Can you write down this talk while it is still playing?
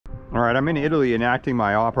All right, I'm in Italy enacting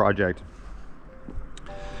my awe project.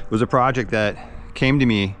 It was a project that came to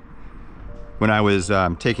me when I was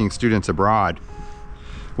taking students abroad.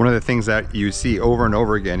 One of the things that you see over and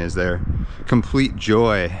over again is their complete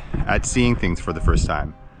joy at seeing things for the first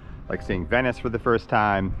time. Like seeing Venice for the first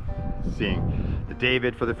time, seeing the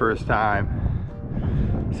David for the first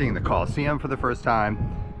time, seeing the Colosseum for the first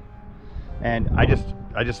time. And I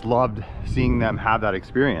just loved seeing them have that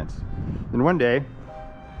experience. And one day,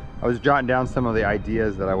 I was jotting down some of the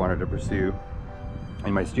ideas that I wanted to pursue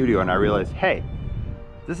in my studio, and I realized, hey,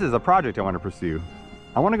 this is a project I want to pursue.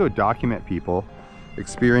 I want to go document people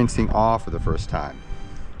experiencing awe for the first time.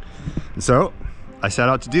 And so I set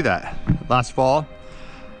out to do that. Last fall,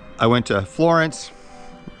 I went to Florence,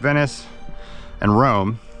 Venice, and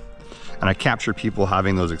Rome, and I captured people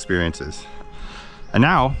having those experiences. And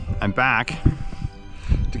now I'm back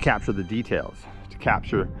to capture the details, to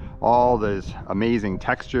capture all those amazing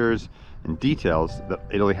textures and details that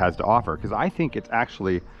Italy has to offer. Because I think it's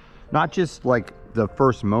actually not just like the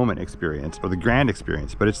first moment experience or the grand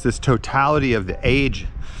experience, but it's this totality of the age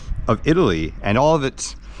of Italy and all of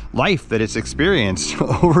its life that it's experienced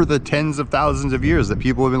over the tens of thousands of years that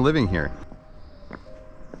people have been living here.